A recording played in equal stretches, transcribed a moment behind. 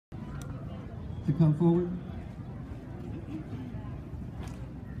to come forward.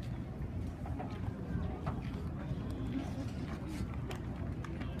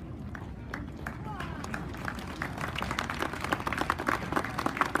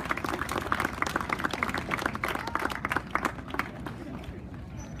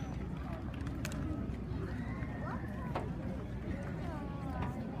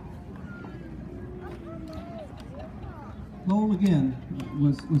 Lowell, again,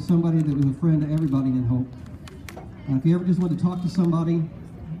 was somebody that was a friend to everybody in Hope. If you ever just wanted to talk to somebody,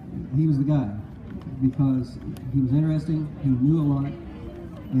 he was the guy, because he was interesting, he knew a lot,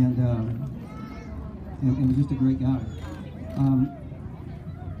 and was just a great guy.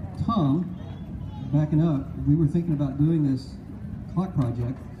 Tom, backing up, we were thinking about doing this clock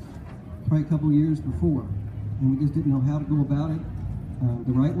project probably a couple of years before, and we just didn't know how to go about it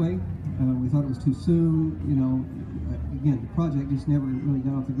the right way. We thought it was too soon, you know. Again, the project just never really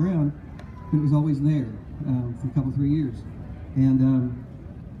got off the ground, but it was always there for a couple, 3 years. And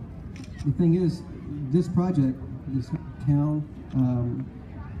the thing is, this project, this town,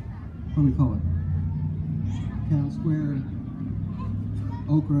 what do we call it? Town Square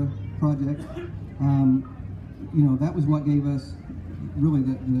Okra project, you know, that was what gave us really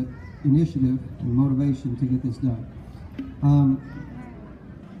the initiative and motivation to get this done.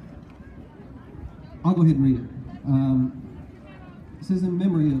 I'll go ahead and read it. This is in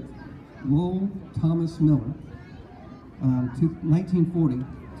memory of Lowell Thomas Miller, 1940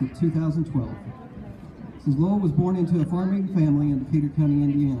 to 2012. It says Lowell was born into a farming family in Decatur County,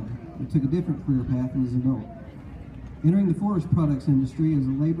 Indiana, but took a different career path as an adult. Entering the forest products industry as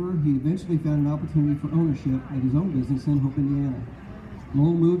a laborer, he eventually found an opportunity for ownership at his own business in Hope, Indiana.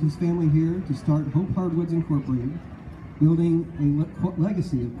 Lowell moved his family here to start Hope Hardwoods Incorporated, building a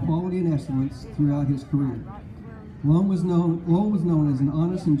legacy of quality and excellence throughout his career. Lowell was known as an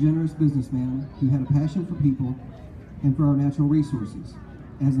honest and generous businessman who had a passion for people and for our natural resources.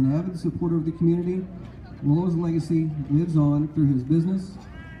 As an avid supporter of the community, Lowell's legacy lives on through his business,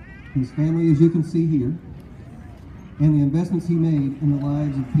 his family, as you can see here, and the investments he made in the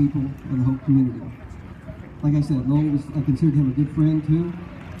lives of people of the Hope community. Like I said, Lowell I considered him a good friend too,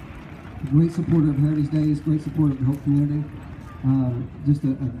 a great supporter of Heritage Days, great supporter of the Hope community, just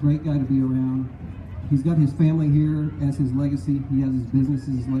a great guy to be around. He's got his family here as his legacy. He has his business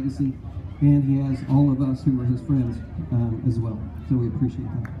as his legacy, and he has all of us who are his friends as well. So we appreciate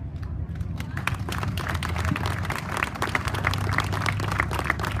that.